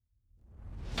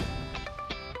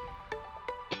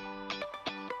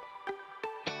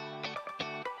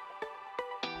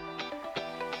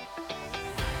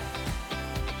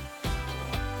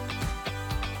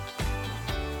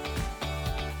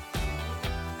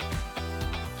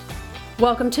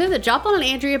Welcome to the Joplin and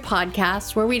Andrea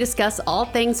podcast, where we discuss all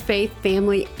things faith,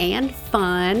 family, and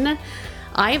fun.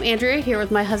 I am Andrea, here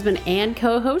with my husband and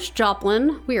co-host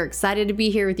Joplin. We are excited to be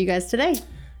here with you guys today.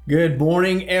 Good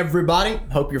morning, everybody.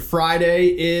 Hope your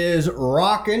Friday is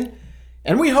rocking.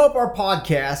 And we hope our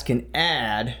podcast can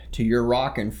add to your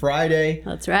rockin' Friday.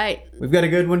 That's right. We've got a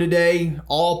good one today.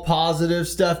 All positive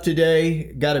stuff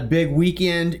today. Got a big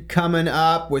weekend coming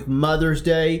up with Mother's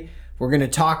Day. We're going to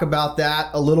talk about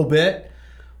that a little bit.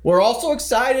 We're also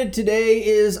excited. Today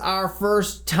is our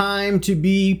first time to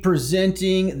be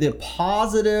presenting the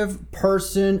Positive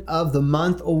Person of the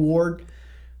Month award.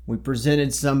 We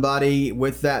presented somebody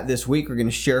with that this week. We're going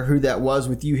to share who that was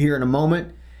with you here in a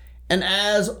moment. And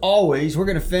as always, we're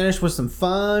going to finish with some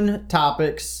fun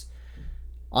topics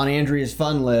on Andrea's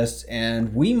fun list.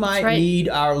 And we might need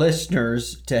our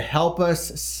listeners to help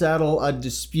us settle a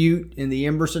dispute in the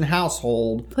Emberson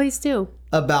household. Please do.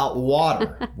 About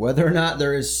water, whether or not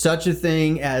there is such a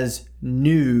thing as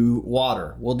new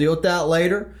water. We'll deal with that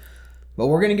later. But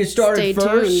we're going to get started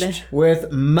first with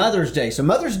Mother's Day. So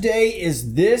Mother's Day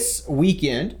is this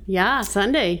weekend. Yeah,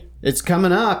 Sunday. It's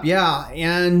coming up, yeah.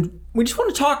 And we just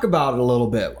want to talk about it a little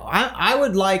bit. I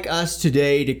would like us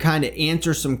today to kind of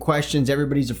answer some questions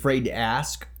everybody's afraid to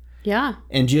ask. Yeah.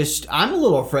 And I'm a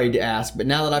little afraid to ask, but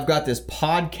now that I've got this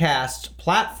podcast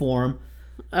platform,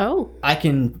 I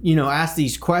can, ask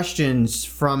these questions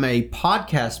from a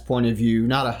podcast point of view,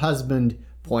 not a husband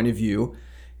point of view,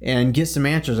 and get some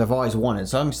answers I've always wanted.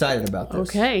 So I'm excited about this.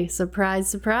 Okay. Surprise,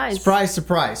 surprise. Surprise,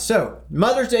 surprise. So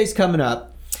Mother's Day's coming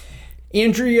up.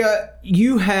 Andrea,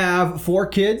 you have 4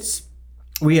 kids.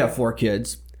 We have 4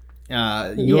 kids. You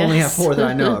only have 4 that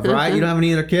I know of, right? You don't have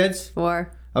any other kids?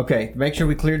 4. Okay. Make sure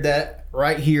we cleared that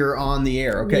right here on the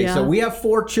air. Okay. Yeah. So we have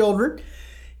 4 children.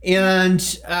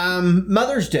 And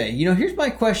Mother's Day, here's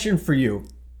my question for you.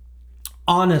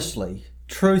 Honestly,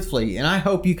 truthfully, and I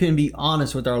hope you can be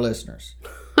honest with our listeners.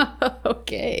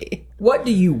 Okay. What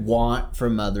do you want for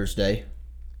Mother's Day?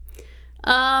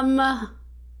 Well,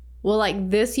 like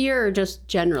this year or just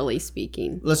generally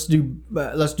speaking? Let's do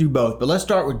both, but let's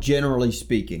start with generally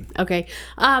speaking. Okay.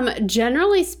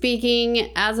 Generally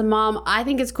speaking, as a mom, I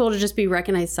think it's cool to just be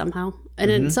recognized somehow.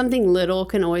 And something little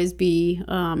can always be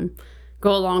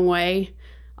go a long way.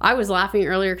 I was laughing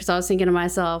earlier because I was thinking to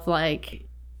myself, like,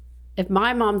 if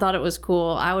my mom thought it was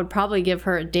cool, I would probably give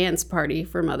her a dance party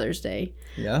for Mother's Day.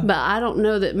 Yeah. But I don't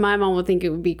know that my mom would think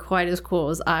it would be quite as cool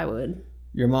as I would.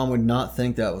 Your mom would not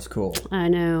think that was cool. I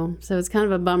know. So it's kind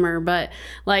of a bummer. But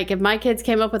like if my kids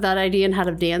came up with that idea and had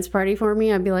a dance party for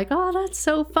me, I'd be like, oh, that's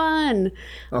so fun.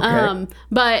 Okay.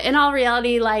 But in all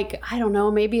reality, like, I don't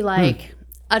know, maybe like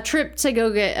a trip to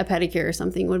go get a pedicure or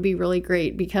something would be really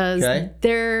great because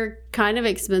they're kind of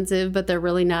expensive, but they're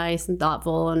really nice and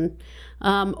thoughtful. And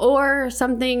or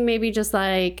something maybe just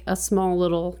like a small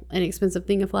little inexpensive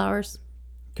thing of flowers.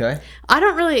 Okay. I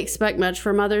don't really expect much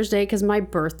for Mother's Day because my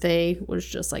birthday was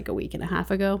just like a week and a half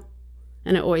ago.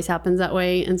 And it always happens that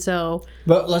way. And so...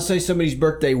 But let's say somebody's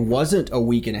birthday wasn't a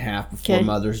week and a half before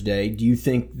Mother's Day. Do you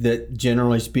think that,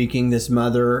 generally speaking, this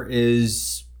mother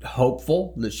is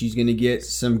hopeful that she's going to get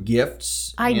some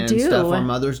gifts and stuff on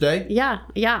Mother's Day? Yeah,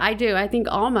 I do. I think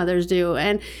all mothers do.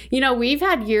 And, we've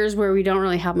had years where we don't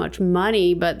really have much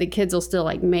money, but the kids will still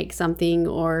like make something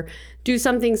or do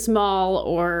something small.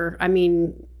 Or, I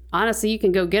mean, honestly, you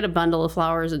can go get a bundle of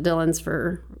flowers at Dillon's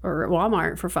or at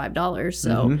Walmart for $5.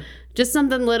 So just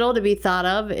something little to be thought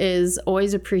of is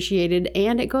always appreciated,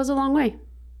 and it goes a long way.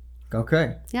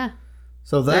 Okay. Yeah.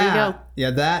 So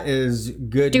that is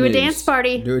good news. Do a dance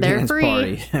party. They're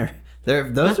free.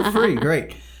 Those are free.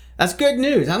 Great. That's good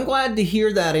news. I'm glad to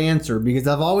hear that answer because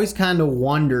I've always kind of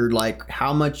wondered like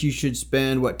how much you should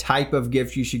spend, what type of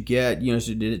gifts you should get.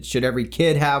 Should every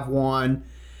kid have one?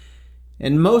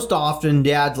 And most often,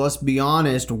 dads, let's be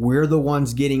honest, we're the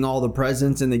ones getting all the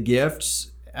presents and the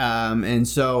gifts. And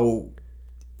so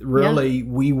really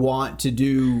we want to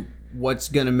do what's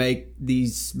going to make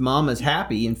these mamas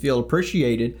happy and feel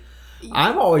appreciated.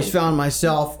 I've always found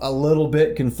myself a little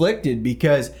bit conflicted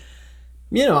because,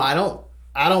 I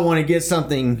don't want to get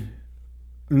something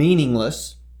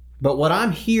meaningless, but what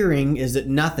I'm hearing is that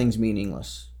nothing's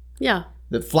meaningless. Yeah.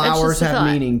 That flowers have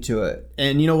meaning to it.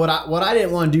 And what I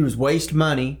didn't want to do was waste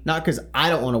money, not because I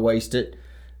don't want to waste it,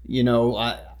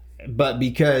 but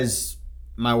because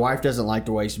my wife doesn't like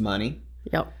to waste money.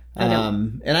 Yep. And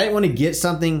I didn't want to get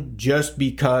something just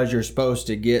because you're supposed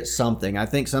to get something. I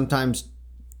think sometimes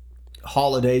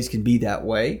holidays can be that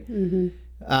way.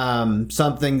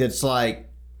 Something that's like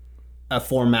a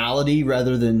formality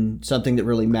rather than something that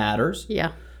really matters.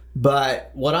 Yeah.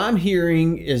 But what I'm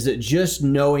hearing is that just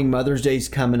knowing Mother's Day's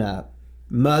coming up,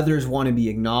 mothers want to be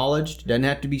acknowledged. It doesn't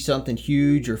have to be something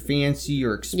huge or fancy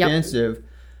or expensive,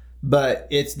 but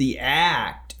it's the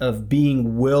act of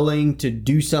being willing to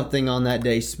do something on that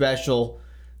day special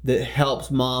that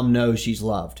helps mom know she's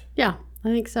loved. Yeah, I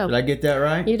think so. Did I get that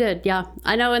right? You did, yeah.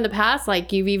 I know in the past,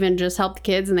 like, you've even just helped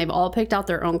kids and they've all picked out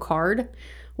their own card,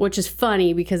 which is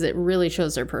funny because it really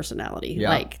shows their personality. Yeah.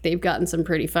 Like, they've gotten some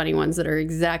pretty funny ones that are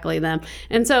exactly them.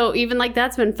 And so even like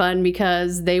that's been fun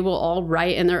because they will all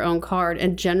write in their own card.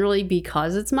 And generally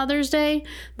because it's Mother's Day,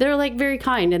 they're like very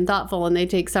kind and thoughtful and they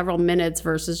take several minutes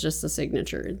versus just a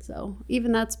signature. And so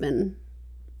even that's been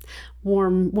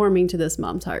warming to this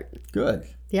mom's heart. Good.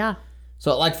 Yeah.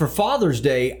 So like for Father's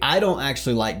Day, I don't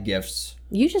actually like gifts.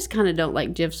 You just kind of don't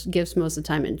like gifts most of the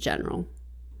time in general.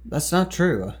 That's not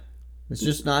true. It's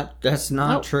just not. That's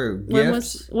not true. When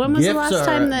Gifts. was the Gifts last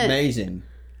time that amazing?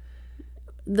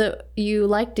 You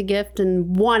liked a gift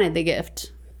and wanted the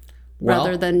gift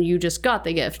rather than you just got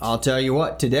the gift? I'll tell you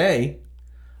what. Today,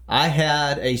 I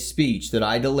had a speech that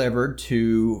I delivered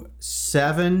to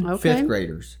 7 fifth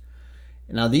graders.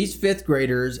 Now these fifth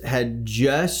graders had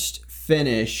just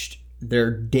finished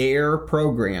their DARE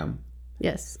program.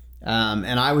 Yes.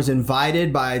 And I was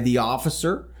invited by the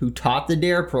officer who taught the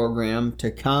DARE program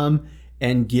to come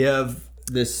and give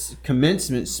this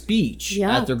commencement speech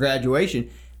at their graduation.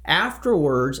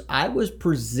 Afterwards, I was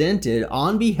presented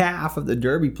on behalf of the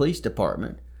Derby Police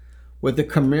Department with a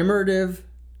commemorative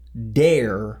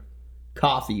DARE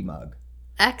coffee mug.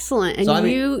 Excellent. And so,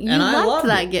 you liked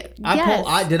that gift.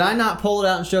 Did I not pull it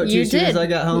out and show it to you as soon as I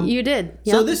got home? You did.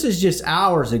 Yep. So this is just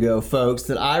hours ago, folks,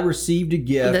 that I received a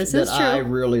gift that I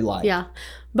really liked. Yeah.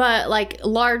 But like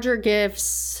larger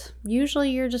gifts, usually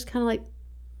you're just kind of like,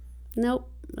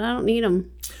 nope, I don't need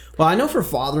them. Well, I know for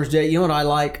Father's Day, you know what I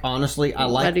like? Honestly, I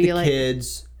like the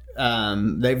kids.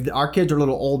 Our kids are a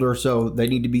little older, so they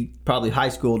need to be probably high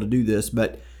school to do this.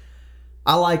 But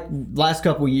I like last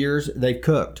couple of years they've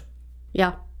cooked.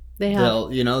 Yeah, they have.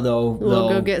 They'll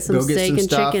go get some steak and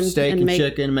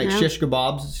chicken, make shish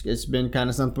kebabs. It's been kind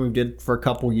of something we did for a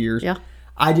couple years. Yeah.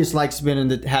 I just like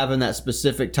having that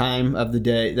specific time of the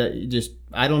day that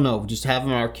I don't know, just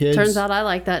having our kids. Turns out I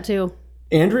like that too.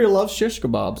 Andrea loves shish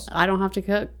kebabs. I don't have to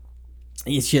cook.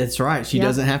 That's right. She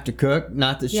doesn't have to cook.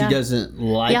 Not that she doesn't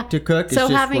like to cook. So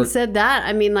having said that,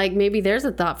 I mean, like maybe there's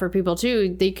a thought for people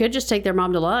too. They could just take their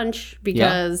mom to lunch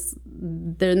because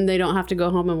then they don't have to go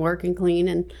home and work and clean,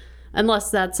 and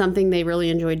unless that's something they really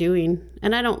enjoy doing.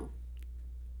 And I don't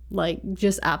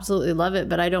just absolutely love it,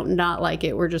 but I don't not like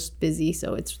it. We're just busy,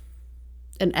 so it's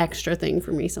an extra thing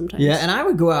for me sometimes. Yeah, and I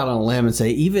would go out on a limb and say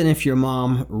even if your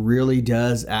mom really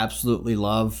does absolutely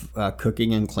love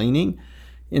cooking and cleaning,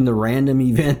 in the random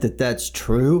event that that's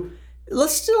true,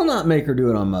 let's still not make her do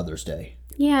it on Mother's Day.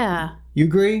 Yeah. You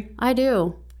agree? I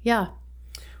do. Yeah.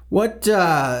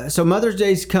 So Mother's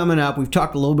Day's coming up. We've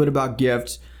talked a little bit about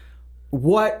gifts.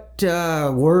 What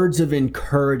words of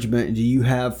encouragement do you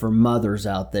have for mothers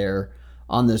out there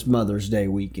on this Mother's Day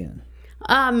weekend?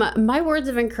 My words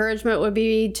of encouragement would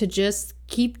be to just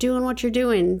keep doing what you're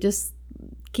doing. Just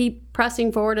keep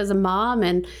pressing forward as a mom.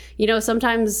 And,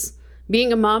 sometimes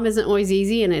being a mom isn't always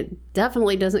easy, and it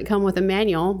definitely doesn't come with a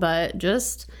manual, but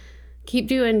just keep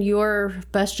doing your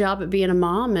best job at being a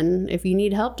mom. And if you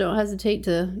need help, don't hesitate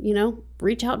to,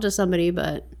 reach out to somebody.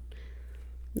 But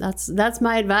that's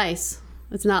my advice.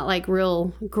 It's not like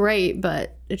real great,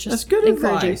 but it's just that's good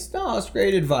encouraging. Advice. No, it's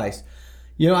great advice.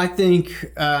 I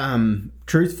think,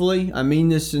 truthfully, I mean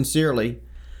this sincerely,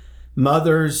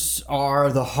 mothers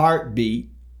are the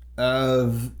heartbeat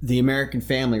of the American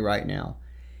family right now.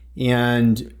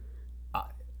 And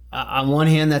on one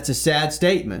hand, that's a sad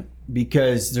statement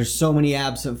because there's so many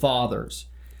absent fathers.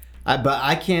 But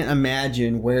I can't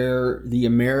imagine where the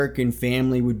American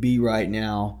family would be right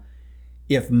now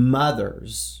if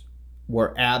mothers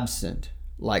were absent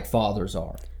like fathers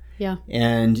are. Yeah.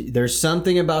 And there's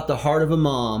something about the heart of a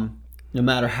mom, no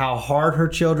matter how hard her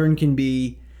children can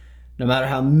be, no matter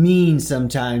how mean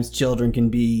sometimes children can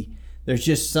be, there's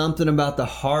just something about the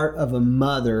heart of a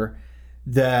mother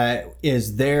that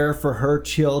is there for her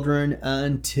children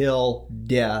until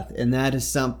death. And that is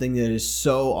something that is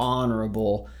so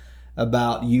honorable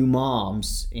about you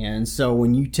moms. And so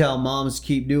when you tell moms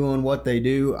keep doing what they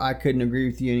do, I couldn't agree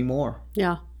with you anymore.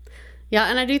 Yeah. Yeah,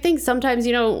 and I do think sometimes,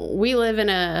 we live in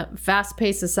a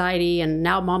fast-paced society, and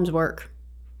now moms work.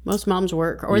 Most moms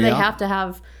work, or they have to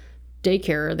have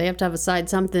daycare. They have to have a side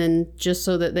something just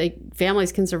so that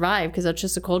families can survive, because that's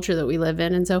just a culture that we live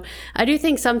in. And so I do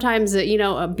think sometimes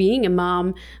that, being a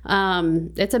mom,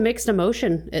 it's a mixed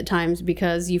emotion at times,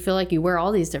 because you feel like you wear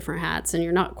all these different hats and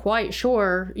you're not quite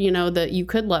sure, that you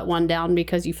could let one down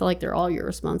because you feel like they're all your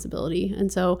responsibility.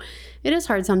 And so it is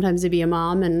hard sometimes to be a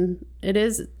mom, and it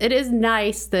is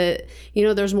nice that,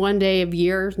 there's one day of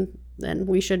year, and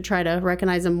we should try to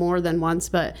recognize them more than once,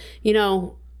 but,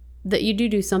 that you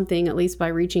do something, at least by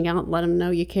reaching out and let them know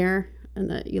you care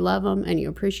and that you love them and you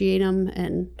appreciate them,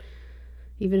 and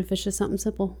even if it's just something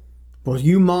simple. Well,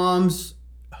 you moms,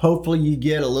 hopefully you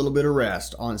get a little bit of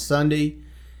rest on Sunday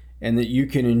and that you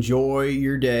can enjoy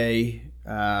your day.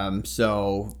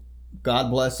 So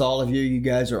God bless all of you. You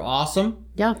guys are awesome.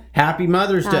 Yeah. Happy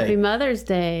Mother's Day. Happy Mother's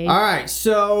Day. All right.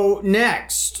 So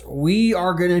next, we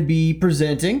are going to be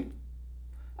presenting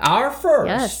our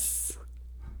first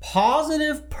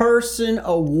Positive Person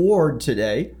Award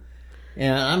today.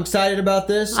 And I'm excited about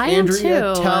this. I am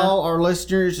Andrea, too. Tell our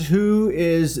listeners who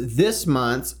is this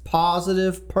month's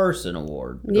Positive Person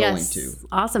Award going to.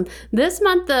 Awesome. This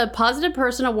month, the Positive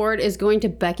Person Award is going to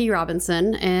Becky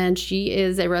Robinson, and she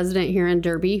is a resident here in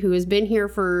Derby who has been here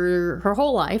for her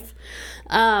whole life.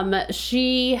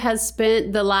 She has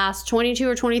spent the last 22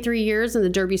 or 23 years in the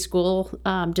Derby School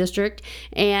District,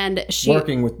 and she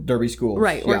working with Derby schools.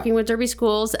 Right, working with Derby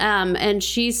schools. And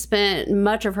she spent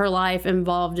much of her life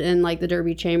involved in like the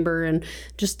Derby Chamber and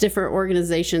just different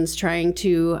organizations trying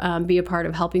to be a part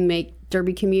of helping make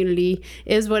Derby community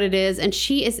is what it is. And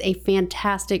she is a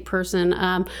fantastic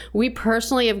person. We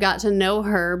personally have got to know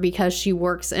her because she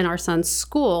works in our son's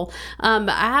school. But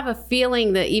I have a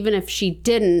feeling that even if she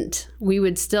didn't, we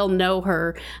would still know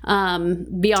her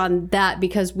beyond that,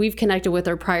 because we've connected with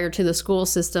her prior to the school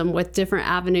system with different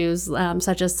avenues,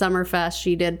 such as Summerfest.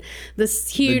 She did this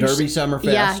huge Derby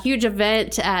Summerfest. Yeah, huge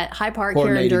event at High Park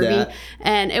here in Derby. That.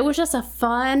 And it was just a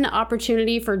fun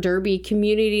opportunity for Derby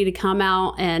community to come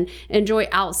out and enjoy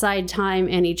outside time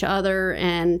and each other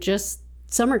and just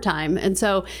summertime. And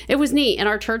so it was neat, and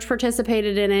our church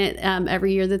participated in it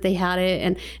every year that they had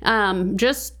it. And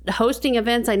just hosting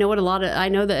events, I know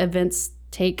that events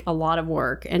take a lot of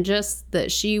work, and just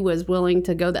that she was willing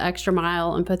to go the extra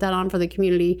mile and put that on for the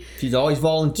community. She's always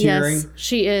volunteering. Yes,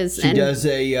 she is. She does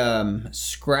a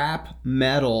scrap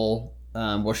metal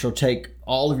where she'll take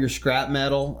all of your scrap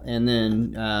metal and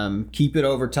then keep it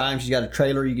over time. She's got a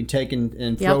trailer you can take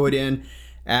and throw it in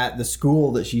at the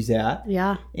school that she's at.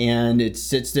 Yeah. And it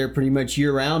sits there pretty much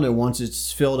year round. And once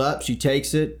it's filled up, she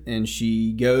takes it and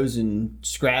she goes and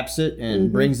scraps it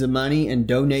and brings the money and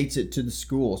donates it to the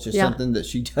school. It's just something that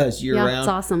she does year round. Yeah, it's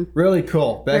awesome. Really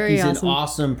cool. Becky's awesome. an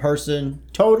awesome person,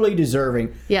 totally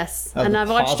deserving. Yes. And I've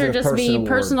watched her just be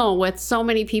personal with so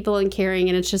many people and caring,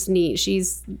 and it's just neat.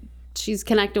 She's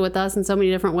connected with us in so many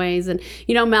different ways. And,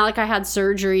 Malachi had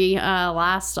surgery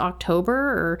last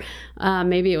October, or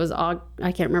maybe it was, I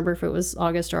can't remember if it was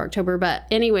August or October. But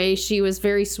anyway, she was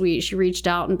very sweet. She reached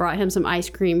out and brought him some ice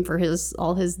cream for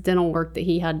all his dental work that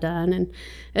he had done. And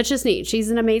it's just neat.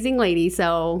 She's an amazing lady.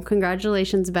 So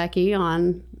congratulations, Becky,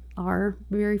 on our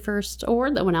very first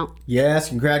award that went out. Yes,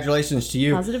 congratulations to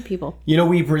you. Positive people.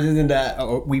 We presented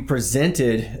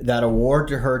that award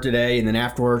to her today, and then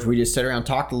afterwards we just sat around and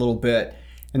talked a little bit.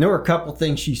 And there were a couple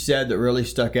things she said that really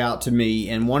stuck out to me.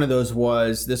 And one of those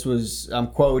was, I'm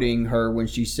quoting her when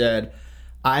she said,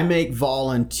 "I make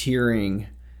volunteering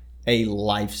a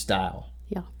lifestyle."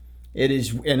 It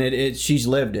is, and she's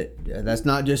lived it. That's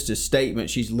not just a statement,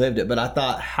 she's lived it. But I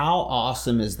thought, how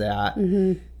awesome is that?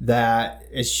 That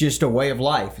it's just a way of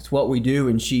life. It's what we do.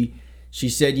 And she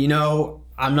said,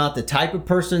 I'm not the type of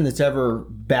person that's ever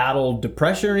battled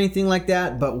depression or anything like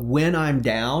that. But when I'm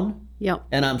down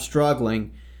and I'm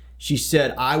struggling, she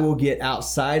said, I will get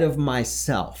outside of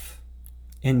myself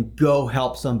and go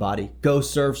help somebody, go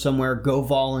serve somewhere, go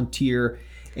volunteer.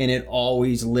 And it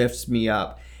always lifts me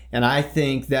up. And I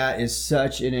think that is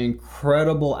such an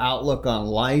incredible outlook on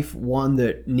life, one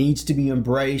that needs to be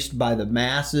embraced by the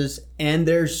masses. And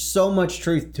there's so much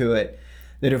truth to it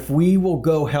that if we will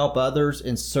go help others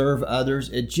and serve others,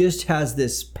 it just has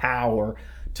this power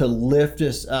to lift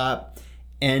us up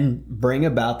and bring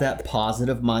about that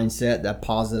positive mindset, that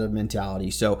positive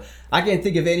mentality. So I can't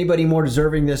think of anybody more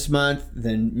deserving this month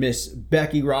than Miss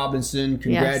Becky Robinson.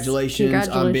 Congratulations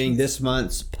on being this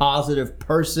month's Positive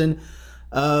Person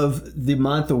of the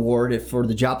Month award for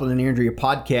the Joplin and Andrea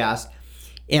podcast.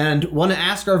 And want to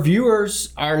ask our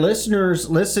viewers, our listeners,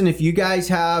 listen, if you guys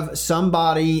have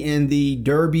somebody in the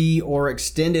Derby or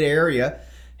extended area,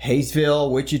 Hayesville,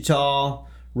 Wichita,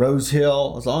 Rose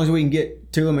Hill, as long as we can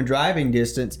get to them in driving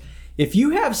distance, if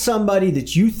you have somebody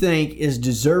that you think is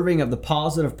deserving of the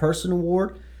Positive Person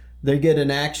Award, they get an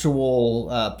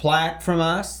actual plaque from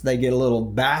us. They get a little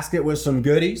basket with some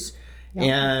goodies. Yep.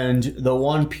 And the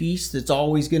one piece that's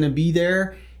always going to be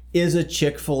there is a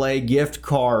Chick-fil-A gift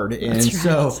card. And that's right.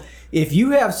 So if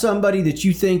you have somebody that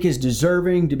you think is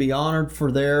deserving to be honored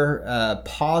for their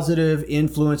positive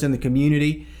influence in the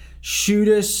community, shoot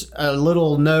us a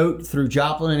little note through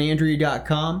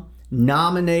joplinandandrea.com,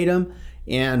 nominate them,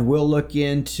 and we'll look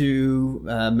into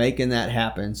making that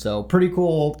happen. So pretty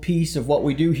cool piece of what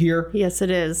we do here. Yes,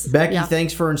 it is. Becky,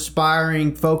 thanks for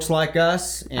inspiring folks like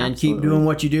us, and keep doing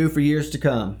what you do for years to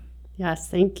come. Yes,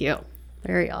 thank you.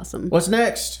 Very awesome. What's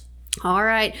next? All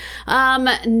right.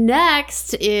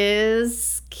 Next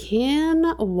is,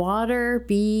 can water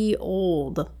be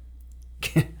old?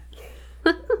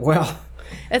 Well,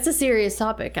 it's a serious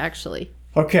topic, actually.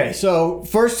 Okay, so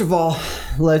first of all,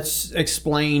 let's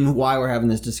explain why we're having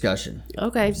this discussion.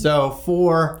 Okay. So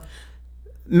for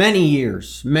many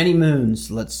years, many moons,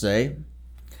 let's say,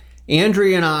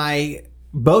 Andrea and I,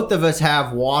 both of us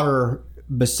have water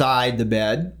beside the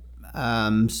bed,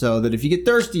 so that if you get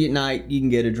thirsty at night, you can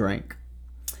get a drink.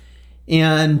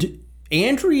 And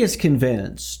Andrea's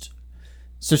convinced,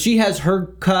 so she has her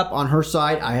cup on her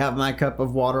side, I have my cup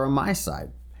of water on my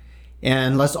side.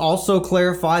 And let's also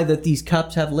clarify that these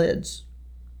cups have lids.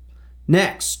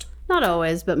 Next. Not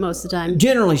always, but most of the time.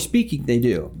 Generally speaking, they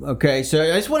do. Okay, so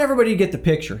I just want everybody to get the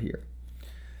picture here.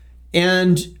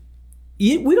 And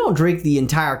we don't drink the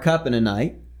entire cup in a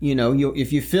night. You know,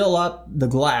 if you fill up the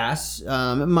glass,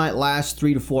 it might last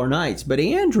 3 to 4 nights. But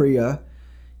Andrea,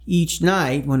 each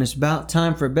night when it's about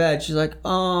time for bed, she's like,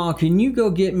 "Oh, can you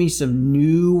go get me some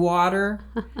new water?"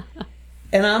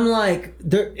 And I'm like,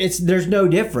 there's no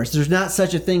difference. There's not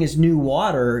such a thing as new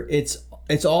water.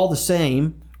 It's all the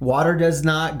same. Water does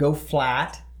not go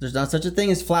flat. There's not such a thing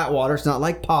as flat water. It's not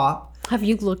like pop. Have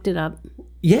you looked it up?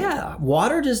 Yeah,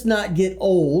 water does not get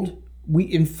old.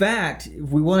 In fact, if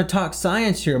we want to talk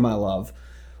science here, my love,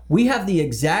 we have the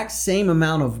exact same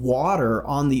amount of water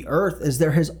on the earth as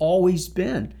there has always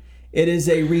been. It is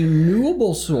a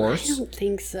renewable source. I don't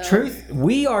think so. Truth,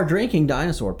 we are drinking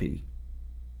dinosaur pee.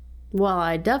 Well,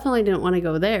 I definitely didn't want to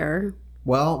go there.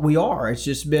 Well, we are. It's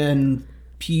just been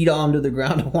peed onto the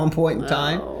ground at one point in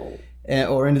time,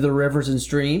 or into the rivers and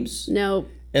streams. Nope.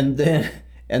 And then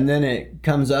it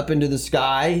comes up into the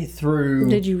sky through.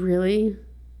 Did you really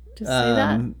just say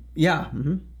that? Yeah.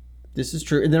 Mm-hmm. This is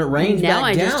true. And then it rains now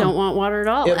back down. Now I just don't want water at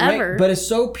all, ever. But it's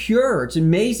so pure. It's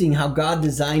amazing how God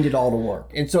designed it all to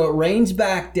work. And so it rains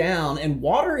back down, and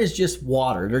water is just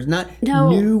water. There's not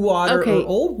new water or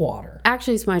old water.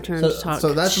 Actually, it's my turn to talk.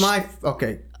 So that's my...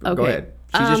 Okay, go ahead.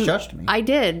 She just shushed me. I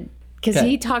did, because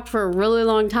he talked for a really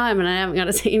long time, and I haven't got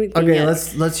to say anything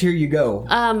yet. let's hear you go.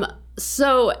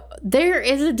 So there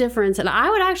is a difference, and I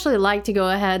would actually like to go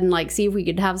ahead and see if we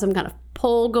could have some kind of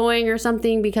poll going or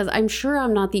something, because I'm sure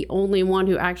I'm not the only one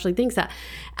who actually thinks that.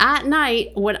 At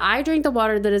night, when I drink the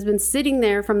water that has been sitting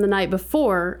there from the night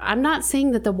before, I'm not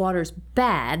saying that the water's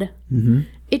bad. Mm-hmm.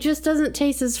 It just doesn't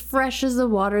taste as fresh as the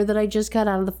water that I just got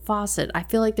out of the faucet. I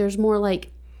feel like there's more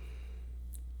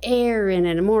air in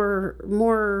it,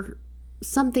 more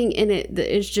something in it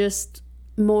that is just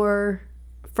more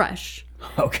fresh.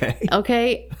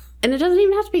 Okay. And it doesn't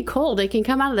even have to be cold. It can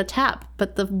come out of the tap.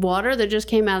 But the water that just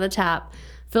came out of the tap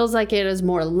feels like it is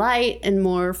more light and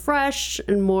more fresh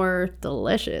and more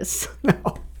delicious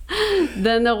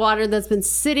than the water that's been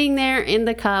sitting there in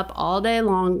the cup all day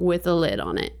long with a lid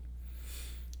on it.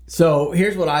 So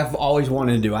here's what I've always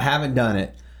wanted to do. I haven't done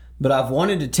it, but I've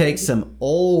wanted to take some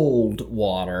old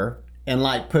water and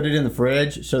put it in the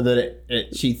fridge so that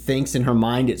she thinks in her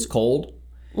mind it's cold.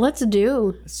 Let's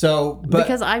do.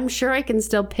 Because I'm sure I can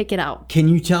still pick it out. Can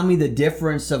you tell me the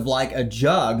difference of a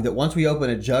jug, that once we open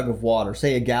a jug of water,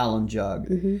 say a gallon jug,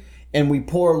 mm-hmm. and we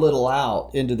pour a little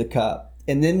out into the cup,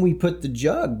 and then we put the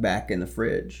jug back in the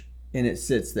fridge and it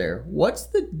sits there. What's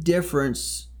the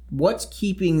difference? What's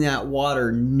keeping that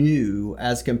water new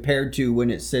as compared to when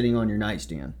it's sitting on your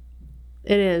nightstand?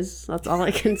 It is. That's all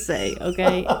I can say,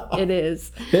 okay? It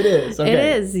is. It is, okay. It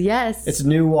is, yes. It's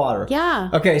new water. Yeah.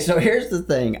 Okay, so here's the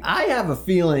thing. I have a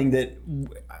feeling that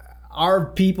our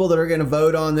people that are going to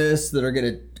vote on this, that are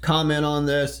going to comment on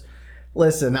this,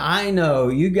 listen, I know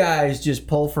you guys just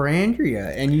pull for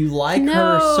Andrea and you like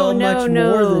her so much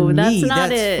more than me.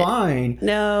 That's fine.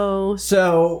 No.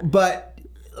 So, but...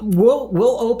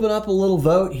 We'll open up a little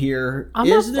vote here.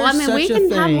 We can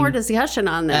have more discussion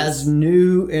on this. As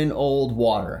new and old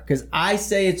water? Because I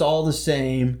say it's all the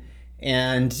same,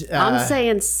 And I'm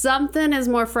saying something is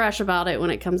more fresh about it when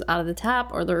it comes out of the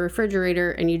tap or the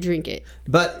refrigerator and you drink it.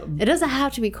 But it doesn't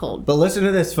have to be cold. But listen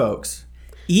to this, folks.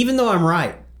 Even though I'm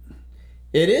right,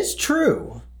 it is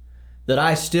true that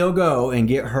I still go and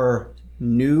get her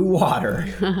new water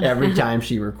every time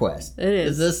she requests. It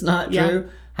is. Is this not true?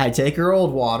 I take her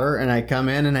old water and I come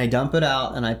in and I dump it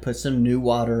out and I put some new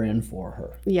water in for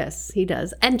her. Yes, he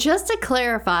does. And just to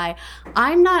clarify,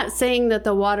 I'm not saying that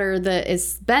the water that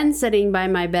has been sitting by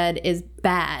my bed is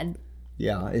bad.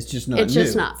 Yeah, it's just not It's new.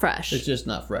 just not fresh. It's just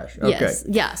not fresh. Okay. Yes.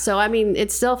 Yeah. So, I mean,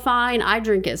 it's still fine. I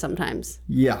drink it sometimes.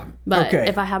 Yeah. But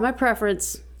if I have my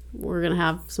preference, we're going to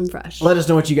have some fresh. Let us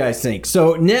know what you guys think.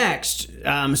 So next,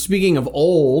 speaking of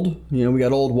old, we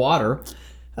got old water.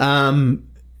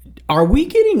 Are we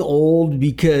getting old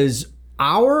because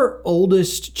our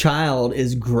oldest child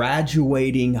is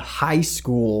graduating high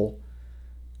school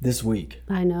this week?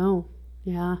 I know.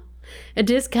 Yeah. It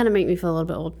does kind of make me feel a little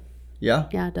bit old. Yeah?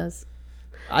 Yeah, it does.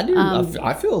 I do.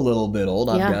 I feel a little bit old.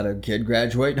 Yeah. I've got a kid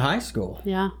graduating high school.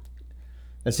 Yeah.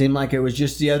 It seemed like it was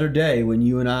just the other day when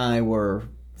you and I were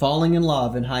falling in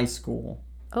love in high school.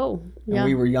 Oh, yeah. And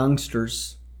we were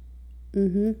youngsters.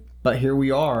 Mm-hmm. But here we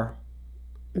are.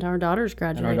 And our daughter's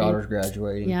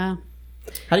graduating. Yeah.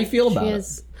 How do you feel about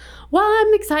it? Well,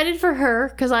 I'm excited for her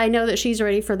because I know that she's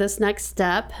ready for this next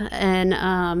step.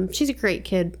 And she's a great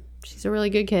kid. She's a really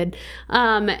good kid.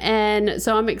 And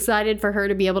so I'm excited for her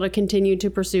to be able to continue to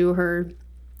pursue her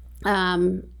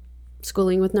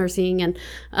schooling with nursing. And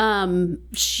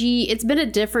it's been a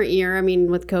different year, I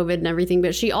mean, with COVID and everything,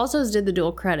 but she also did the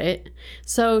dual credit.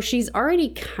 So she's already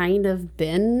kind of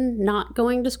been not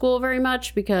going to school very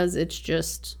much because it's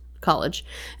just college.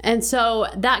 And so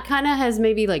that kind of has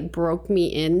maybe like broke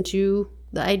me into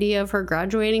the idea of her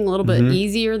graduating a little bit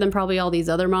easier than probably all these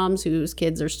other moms whose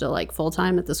kids are still like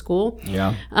full-time at the school.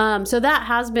 Yeah. So that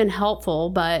has been helpful,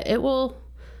 but it'll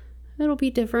be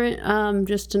different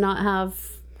just to not have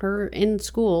her in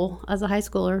school as a high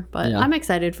schooler, but I'm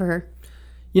excited for her.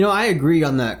 I agree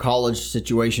on that college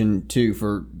situation too.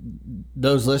 For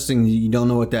those listening, you don't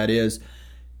know what that is.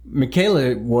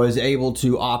 Michaela was able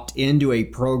to opt into a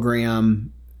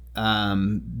program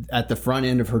at the front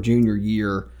end of her junior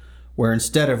year where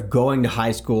instead of going to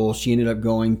high school, she ended up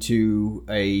going to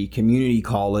a community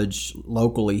college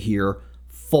locally here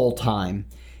full time.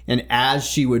 And as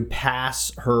she would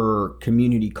pass her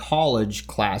community college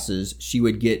classes, she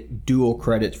would get dual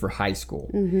credits for high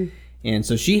school. Mm-hmm. And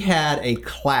so she had a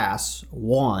class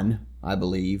 1, I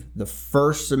believe, the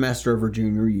first semester of her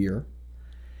junior year.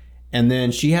 And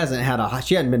then she hadn't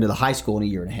been to the high school in a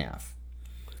year and a half.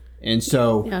 And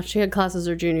so yeah, she had classes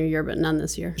her junior year, but none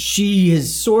this year. She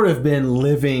has sort of been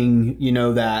living,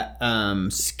 that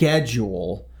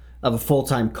schedule of a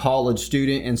full-time college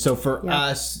student. And so for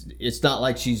us, it's not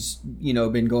like she's,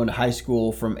 been going to high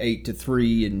school from 8 to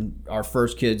 3 and our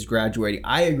first kid's graduating.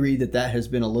 I agree that has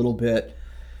been a little bit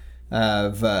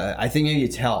of, I think maybe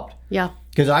it's helped. Yeah.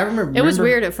 Because I remember... It was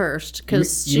weird at first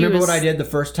because you remember what I did the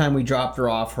first time we dropped her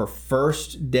off, her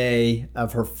first day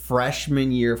of her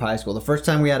freshman year of high school, the first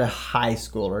time we had a high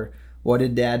schooler. What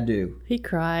did Dad do? He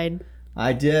cried.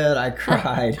 I did. I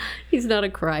cried. He's not a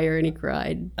crier, and he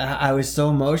cried. I was so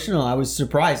emotional. I was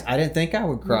surprised. I didn't think I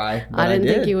would cry, but I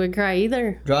didn't think you would cry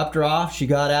either. Dropped her off. She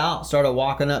got out, started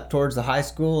walking up towards the high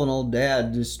school, and old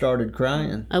Dad just started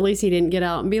crying. At least he didn't get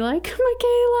out and be like,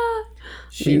 Michaela.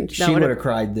 She would have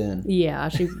cried then. Yeah,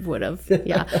 she would have.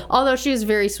 Yeah. Although she was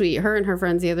very sweet. Her and her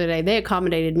friends the other day, they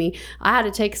accommodated me. I had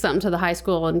to take something to the high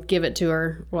school and give it to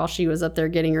her while she was up there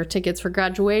getting her tickets for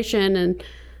graduation, and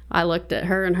I looked at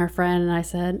her and her friend and I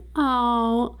said,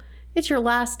 "Oh, it's your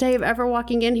last day of ever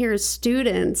walking in here as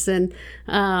students." And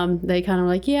they kind of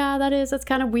were like, "Yeah, that's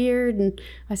kind of weird." And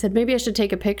I said, "Maybe I should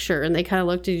take a picture." And they kind of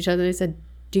looked at each other and they said,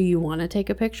 "Do you want to take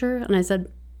a picture?" And I said,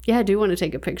 "Yeah, I do want to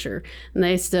take a picture." And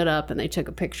they stood up and they took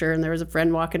a picture, and there was a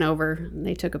friend walking over and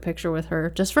they took a picture with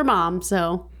her just for Mom.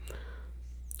 So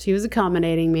she was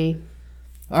accommodating me.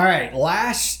 All right,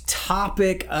 last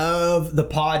topic of the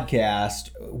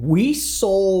podcast. We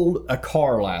sold a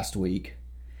car last week.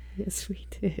 Yes, we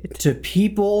did. To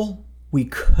people we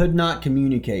could not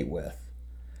communicate with.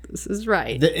 This is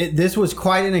right. This was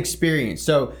quite an experience.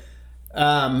 So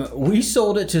we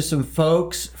sold it to some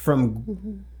folks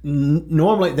from,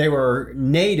 normally they were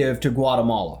native to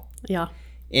Guatemala. Yeah.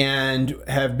 And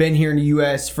have been here in the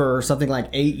U.S. for something like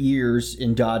 8 years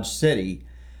in Dodge City.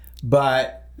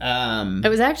 But it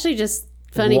was actually just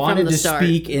funny from the start. Wanted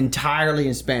to speak entirely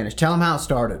in Spanish. Tell them how it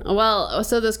started. Well,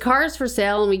 so this car is for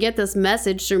sale, and we get this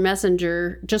message through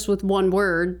Messenger just with one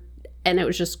word, and it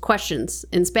was just questions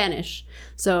in Spanish.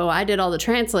 So I did all the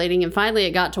translating, and finally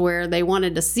it got to where they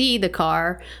wanted to see the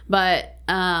car, but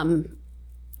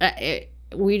it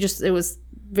was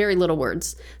very little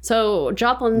words. So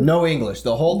Joplin... No English.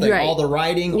 The whole thing, Right. all the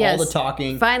writing, Yes. all the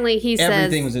talking. Finally, he says...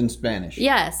 Everything was in Spanish.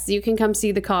 Yes, you can come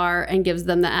see the car, and gives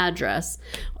them the address.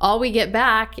 All we get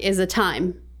back is a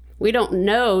time. We don't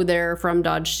know they're from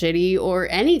Dodge City or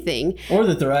anything. Or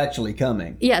that they're actually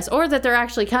coming. Yes, or that they're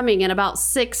actually coming. And about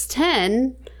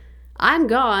 6:10, I'm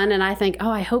gone, and I think,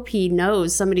 oh, I hope he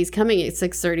knows somebody's coming at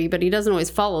 6:30, but he doesn't always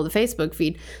follow the Facebook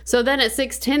feed. So then at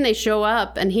 6:10, they show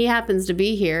up, and he happens to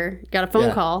be here. Got a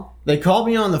phone call. They called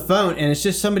me on the phone, and it's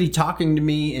just somebody talking to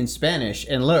me in Spanish.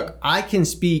 And look, I can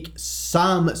speak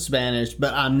some Spanish,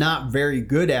 but I'm not very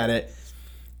good at it.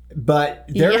 But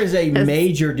there is a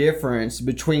major difference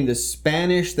between the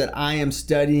Spanish that I am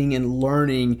studying and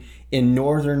learning in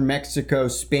northern Mexico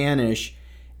Spanish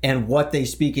and what they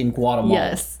speak in Guatemala.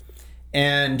 Yes.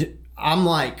 And I'm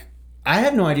like, I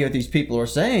have no idea what these people are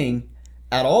saying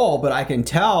at all, but I can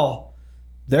tell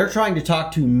they're trying to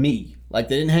talk to me. Like,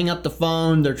 they didn't hang up the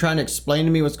phone. They're trying to explain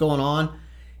to me what's going on.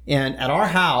 And at our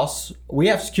house, we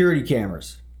have security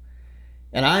cameras.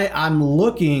 And I'm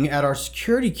looking at our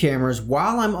security cameras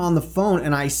while I'm on the phone,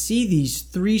 and I see these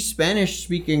 3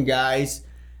 Spanish-speaking guys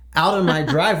out in my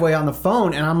driveway on the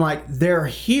phone, and I'm like, they're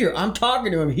here. I'm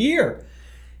talking to them here.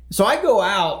 So I go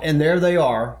out, and there they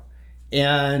are.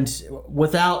 And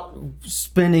without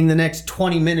spending the next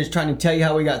 20 minutes trying to tell you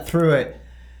how we got through it,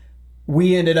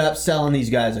 we ended up selling these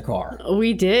guys a car.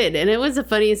 We did, and it was the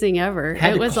funniest thing ever.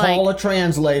 Had it to was call like a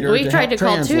translator. we tried to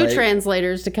call translate. 2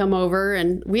 translators to come over,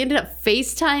 and we ended up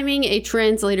FaceTiming a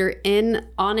translator in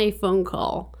on a phone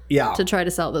call. Yeah. To try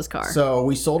to sell this car. So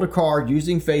we sold a car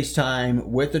using FaceTime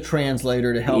with a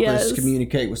translator to help us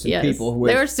communicate with some people.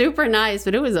 They were super nice,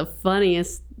 but it was the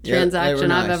funniest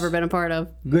transaction I've ever been a part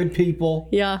of. Good people.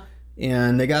 Yeah.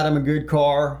 And they got him a good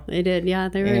car. They did, yeah.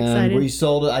 They were and excited. We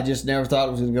sold it. I just never thought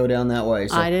it was going to go down that way.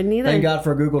 So I didn't either. Thank God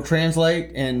for Google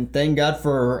Translate, and thank God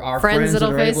for our friends that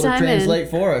are able to FaceTime translate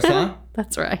for us, huh?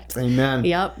 That's right. Amen.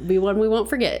 Yep. Be one we won't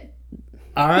forget.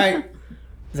 All right.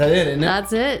 Is that it, isn't it?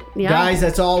 That's it. Yeah. Guys,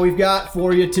 that's all we've got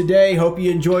for you today. Hope you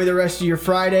enjoy the rest of your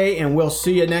Friday, and we'll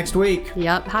see you next week.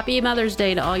 Yep. Happy Mother's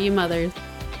Day to all you mothers.